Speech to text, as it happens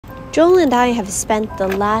Joel and I have spent the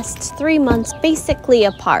last 3 months basically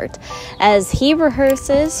apart, as he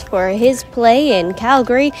rehearses for his play in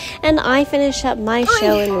Calgary and I finish up my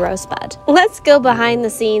show in Rosebud. Let's go behind the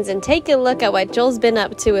scenes and take a look at what Joel's been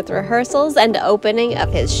up to with rehearsals and opening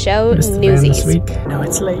of his show, Newsies. This week. I know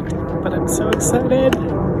it's late, but I'm so excited.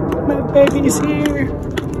 My baby's here.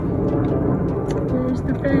 There's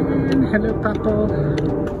the van. Hello, Papa.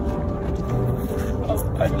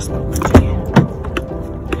 Oh, I just love the tea.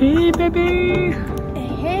 Hey, baby!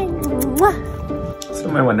 Hey, mwah. So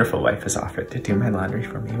my wonderful wife has offered to do my laundry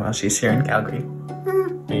for me while she's here in Calgary.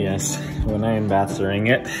 Yes, when I am bathering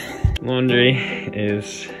it, laundry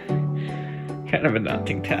is kind of a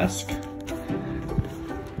daunting task.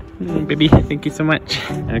 Baby, thank you so much.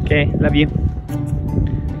 Okay, love you.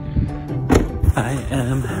 I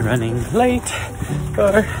am running late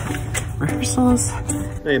for rehearsals.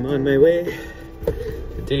 I am on my way.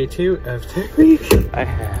 Day 2 of tech week. I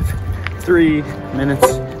have 3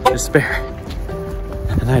 minutes to spare.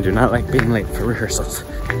 And I do not like being late for rehearsals.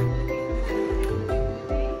 Yeah,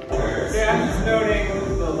 I'm just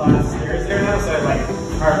noting the last years here now, so I like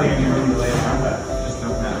hardly any room to lay down, but just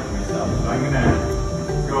don't matter for myself. So I'm gonna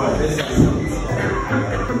go on this side.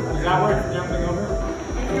 Does that work for jumping over?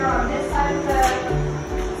 If you're on this side of the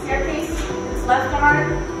staircase, it's left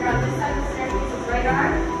arm. You're on this side of the staircase, it's right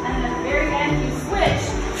arm. And then at the very end, you switch.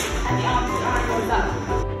 And the opposite arm goes up.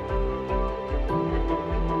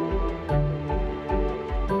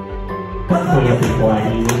 What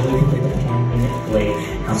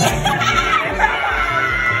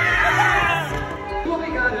we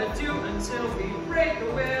gotta do until we break the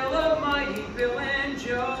will of mighty Bill and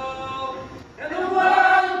Joe. And the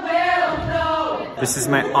world will know. This is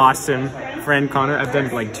my awesome friend Connor. I've done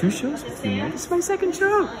like 2 shows with you. This is my 2nd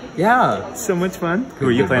show. Yeah, so much fun. Who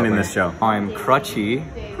are you playing in this show? I'm Crutchy,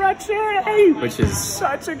 which is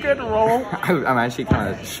Such a good role. I'm actually kind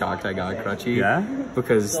of shocked I got Crutchy. Yeah?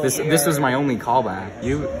 Because this was my only callback.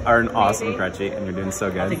 You are an awesome Crutchy and you're doing so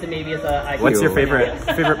good. What's What's your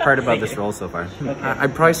favorite part about this role so far?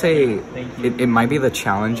 I'd probably say it might be the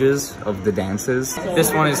challenges of the dances.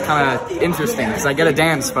 This one is kind of interesting because I get a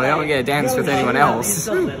dance, but I don't get a dance with anyone else.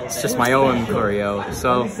 It's just my own choreo.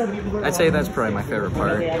 So I'd say that's probably my favorite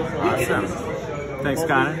part. Awesome. Thanks,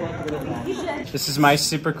 Connor. This is my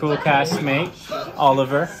super cool castmate,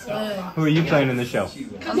 Oliver. Who are you playing in the show?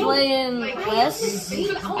 I'm playing Wes,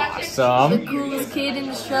 Awesome. the coolest kid in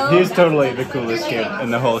the show. He's totally the coolest kid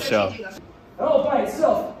in the whole show. Oh, by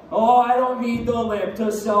itself. Oh, I don't need the lamp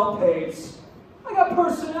to sell papes. I got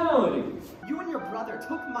personality. You and your brother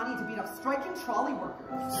took money to beat up striking trolley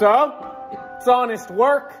workers. So? It's honest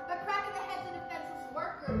work. But cracking the heads of defenseless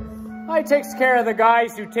workers. I takes care of the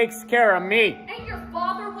guys who takes care of me. Ain't your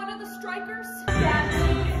father one of the strikers? Any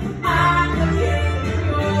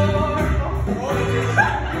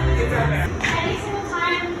single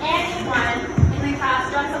time anyone in the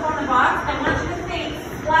class jumps up on the box, I want you to think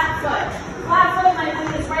flat foot. Flat foot, my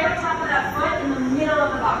foot is right on top of that foot in the middle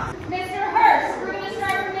of the box. Mr. Hurst, we're going to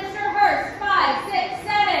start with Mr. Hurst. 5,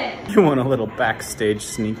 6, 7. You want a little backstage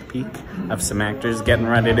sneak peek of some actors getting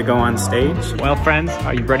ready to go on stage? Well, friends,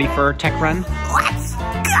 are you ready for a tech run? Let's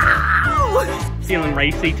go! Feeling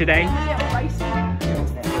racy today?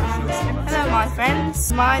 Hello, my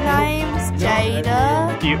friends. My name's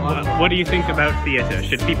Jayda. What do you think about theatre?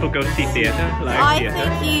 Should people go see theatre? I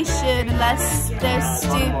think you should, unless there's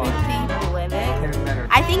stupid people in it.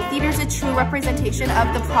 I think theater's a true representation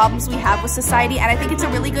of the problems we have with society, and I think it's a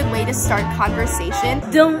really good way to start conversation.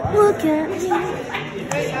 Don't look at me.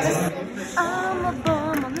 I'm a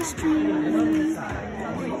bum on the street.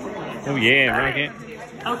 Oh yeah, rock it.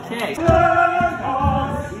 Okay.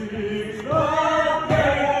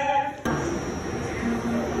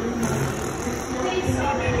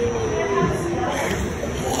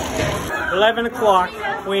 11 o'clock.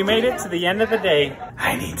 We made it to the end of the day.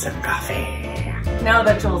 I need some coffee. Now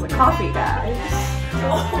that Joel's a coffee guy.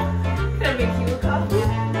 Can I make you a coffee?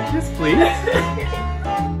 Yes, please.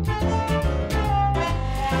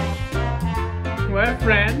 Well,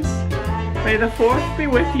 friends, may the 4th be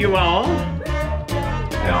with you all.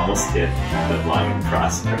 I almost did the line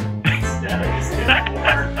crosser. Instead, I just did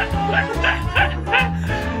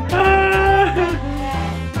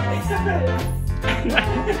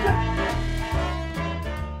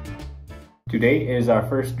Today is our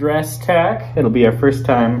first dress tack. It'll be our first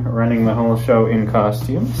time running the whole show in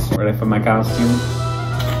costumes. Ready for my costume?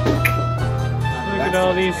 Look at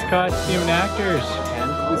all these costumed actors.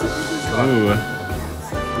 Ooh.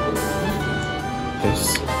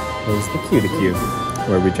 This is the cue,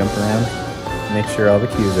 where we jump around, make sure all the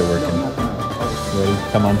cues are working. Ready to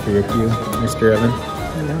come on for your cue, Mr. Evan?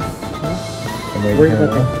 Worry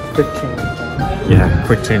about the quick change. Yeah,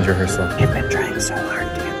 quick change rehearsal. We've been trying so hard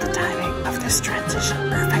to get the timing of this transition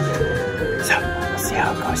perfect. So, we'll see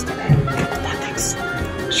how it goes today. That thing's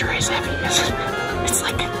sure is heavy. It's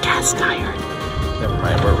like a cast iron. Never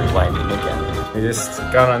mind, we're rewinding again. We just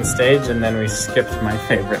got on stage and then we skipped my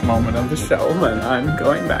favorite moment of the show, and I'm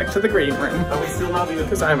going back to the green room. But we still love you.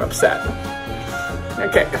 Because I'm upset.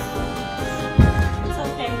 Okay. It's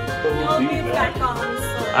okay. You'll be back on. So.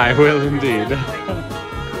 I will indeed.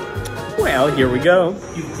 Well, here we go.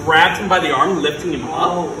 You grabbed him by the arm, lifting him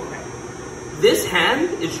up. This hand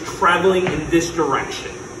is traveling in this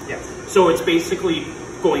direction. Yes. So it's basically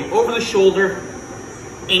going over the shoulder,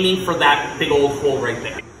 aiming for that big old hole right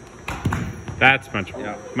there. That's much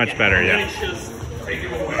better, And yeah. it's just take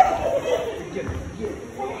him away.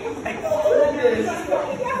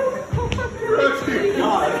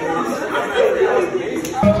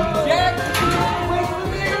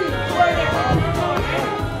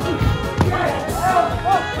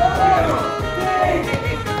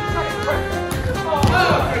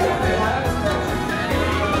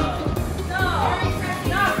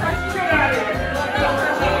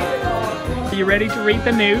 Are you ready to read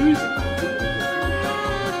the news?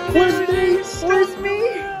 Where's me?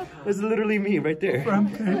 That's literally me right there.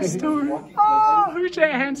 From Kirk Story. Oh, who's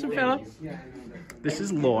that handsome fella? This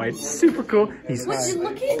is Lloyd. Super cool. He's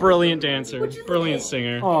a brilliant dancer, brilliant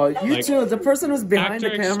singer. Oh, you Like, too. The person who's behind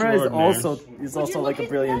the actor camera is extraordinaire. also like a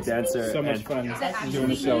brilliant dancer. So much fun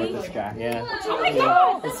doing a show with this guy. Yeah.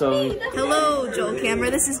 So Hello, Joel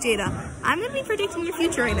Camera. This is Jayda. I'm gonna be predicting your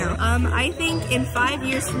future right now. I think in 5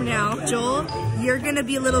 years from now, Joel, you're gonna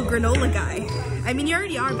be a little granola guy. I mean, you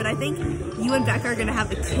already are, but I think you and Bekah are gonna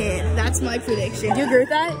have a kid. That's my prediction. Do you agree with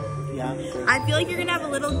that? yeah. I feel like you're gonna have a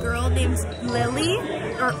little girl named Lily,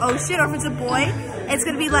 or Ocean, or if it's a boy, it's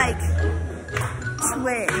gonna be like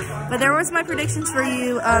twin. But there was my predictions for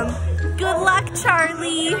you. Good luck,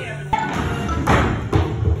 Charlie.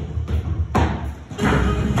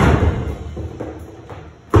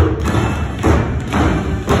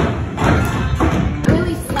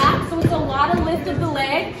 Really flat, so it's a lot of lift of the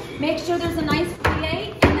leg. Make sure there's a nice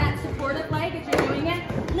plie in that supportive leg as you're doing it.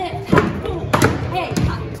 Lift, hey,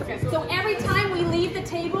 so every time we leave the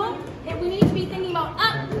table, we need to be thinking about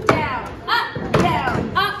up, down, up,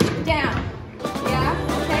 down, up, down. Yeah,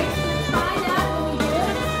 okay, so try that when we do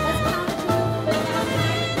it. Let's count to the count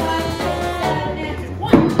 5, 6, 7, and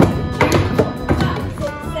 1, 2, 3, 4, 5,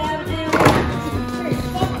 6, 7, and 1, 2, 3,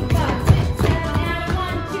 4, 5, 6, 7, and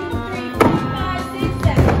 1, 2, 3, 4, 5, 6,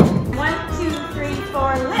 7. 1, 2, 3,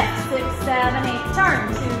 4, lift, 6, 7, 8, turn,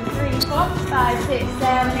 2, 3, 4, 5, 6,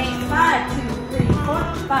 7, 8, 5, 2, 3, 4,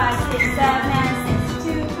 5, 6, 7, and 6,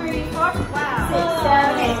 2, 3, 4, 6,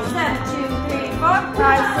 7, 8, 7, 2, 3, 4,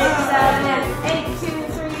 5, 6, 7, and 8, 2,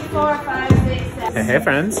 3, 4, 5, 6, 7. Hey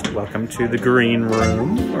friends, welcome to the green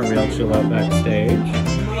room where we all chill out backstage.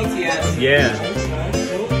 Yeah.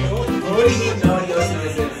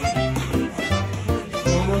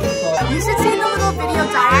 You should see the little video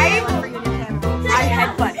I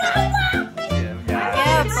headbutt him.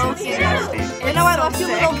 Yeah, broken. You know, I love your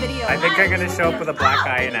little video. I think I'm gonna show up with a black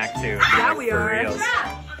eye in Act 2. Yeah, we are. Reals.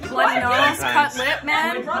 Bloody nose, cut lip,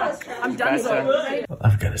 man. I'm done so. Well,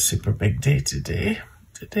 I've got a super big day today.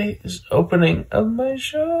 Today is opening of my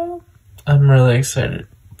show. I'm really excited,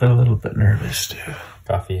 but a little bit nervous too.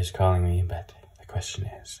 Coffee is calling me, but the question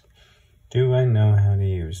is, do I know how to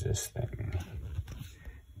use this thing?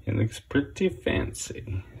 It looks pretty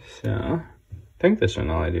fancy. So, I think this one,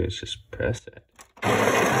 all I do is just press it.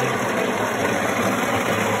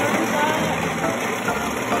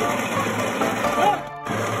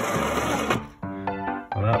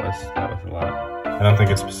 Well, that was a lot. I don't think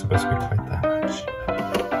it's supposed to be quite that much.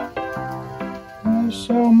 There's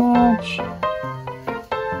so much.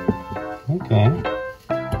 Okay.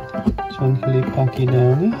 Gently packy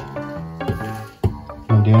downy.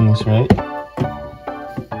 I'm doing this right.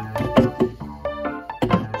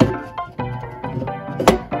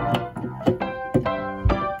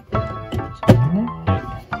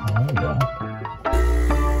 There we go.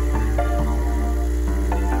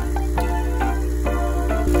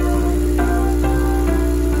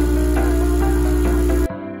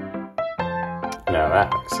 Now that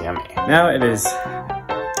looks yummy. Now it is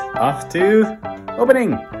off to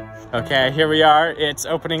opening. Okay, here we are. It's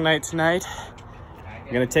opening night tonight.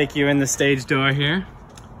 I'm gonna take you in the stage door here.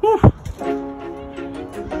 Woo.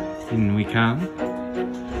 In we come.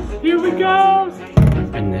 Here we go.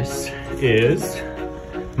 And this is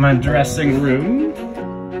my dressing room.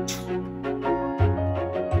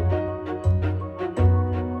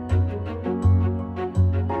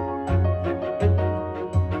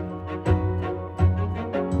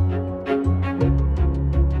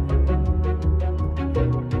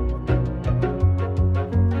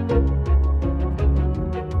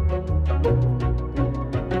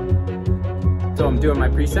 doing my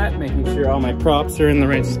preset, making sure all my props are in the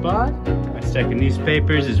right spot. My stack of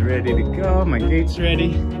newspapers is ready to go. My gate's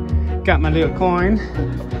ready. Got my little coin.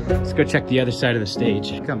 Let's go check the other side of the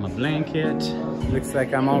stage. Got my blanket. Looks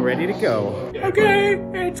like I'm all ready to go. Okay,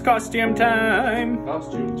 it's costume time.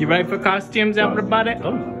 Costume. You ready for costumes, everybody?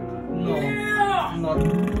 Oh. Yeah.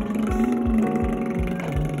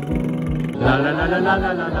 La la la la la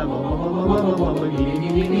la la la.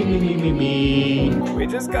 We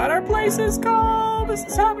just got our places called. This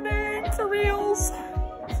is happening for reals.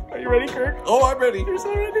 Are you ready, Kirk? Oh, I'm ready. You're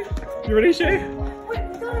so ready. You ready, Shay? Wait,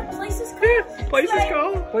 we got our places called? Yeah, places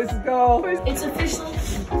called. Places called. It's official.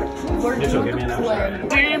 We're doing the play.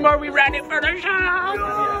 Team, are we ready for the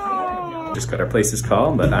show? Just got our places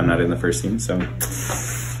called, but I'm not in the first scene, so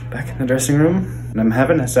back in the dressing room. And I'm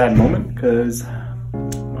having a sad moment because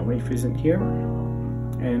my wife isn't here.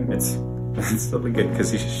 And it's totally good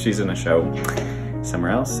because she's in a show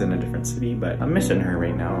somewhere else in a different city, but I'm missing her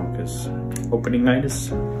right now because opening night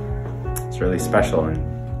is really special,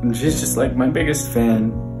 and she's just like my biggest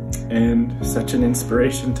fan and such an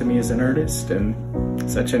inspiration to me as an artist, and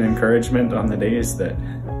such an encouragement on the days that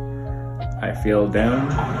I feel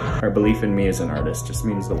down. Her belief in me as an artist just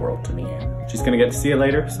means the world to me. She's gonna get to see it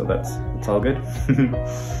later, so it's all good.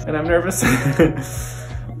 And I'm nervous.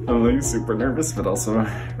 I'm like super nervous, but also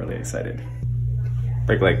really excited.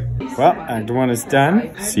 Break leg. Well, Act 1 is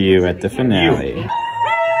done. See you at the finale.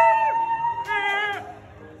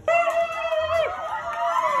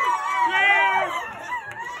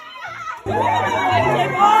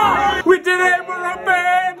 We did it! We're a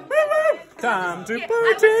band! Time to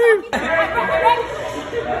party!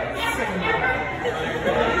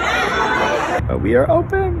 But we are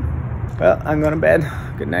open. Well, I'm going to bed.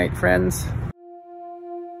 Good night, friends.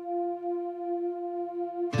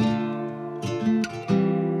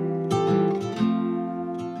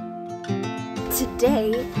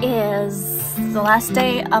 Today is the last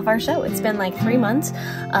day of our show. It's been like 3 months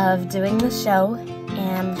of doing the show,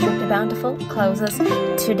 and the Trip to Bountiful closes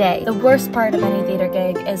today. The worst part of any theater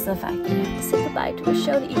gig is the fact that you have to say goodbye to a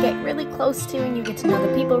show that you get really close to, and you get to know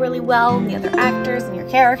the people really well, and the other actors, and your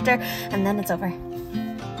character, and then it's over.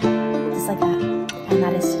 Just like that. And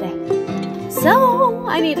that is today. So,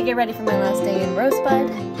 I need to get ready for my last day in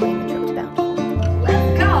Rosebud and the Trip to Bountiful.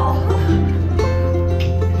 Let's go!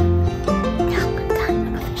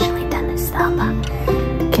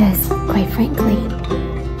 Because, quite frankly,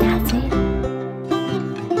 that's it.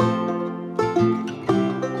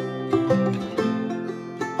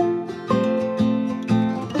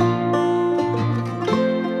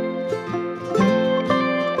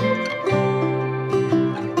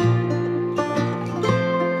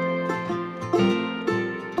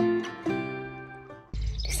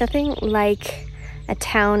 There's nothing like a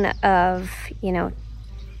town of,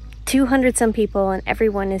 200 some people, and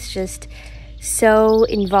everyone is just so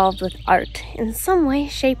involved with art in some way,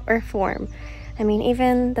 shape, or form. I mean,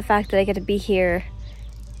 even the fact that I get to be here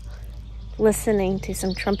listening to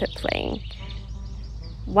some trumpet playing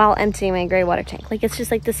while emptying my gray water tank. Like, it's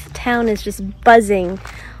just like this town is just buzzing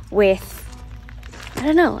with, I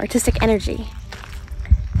don't know, artistic energy.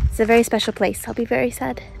 It's a very special place. I'll be very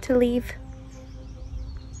sad to leave.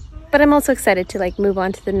 But I'm also excited to like move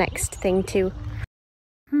on to the next thing too.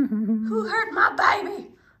 Who hurt my baby?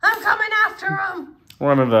 I'm coming after him!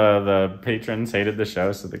 One of the patrons hated the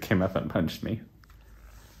show, so they came up and punched me.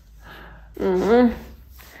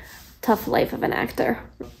 Tough life of an actor.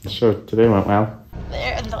 The show today went well.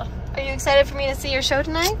 Are you excited for me to see your show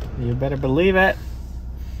tonight? You better believe it.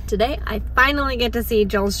 Today, I finally get to see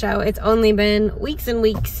Joel's show. It's only been weeks and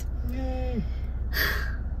weeks. Yay.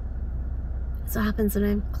 That's what happens when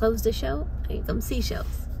I close the show. I come see shows.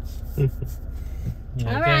 Okay.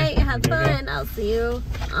 All right, have fun. I'll see you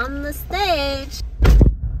on the stage.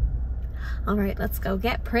 All right, let's go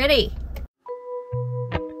get pretty.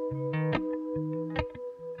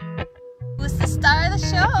 Who's the star of the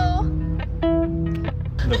show?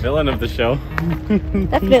 The villain of the show.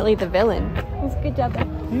 Definitely the villain. That was a good job, though.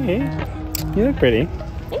 Hey, you look pretty.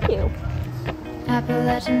 Thank you.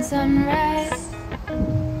 Appalachian sunrise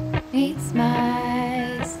meets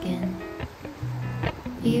my skin.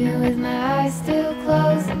 Even with my eyes still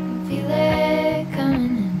closed,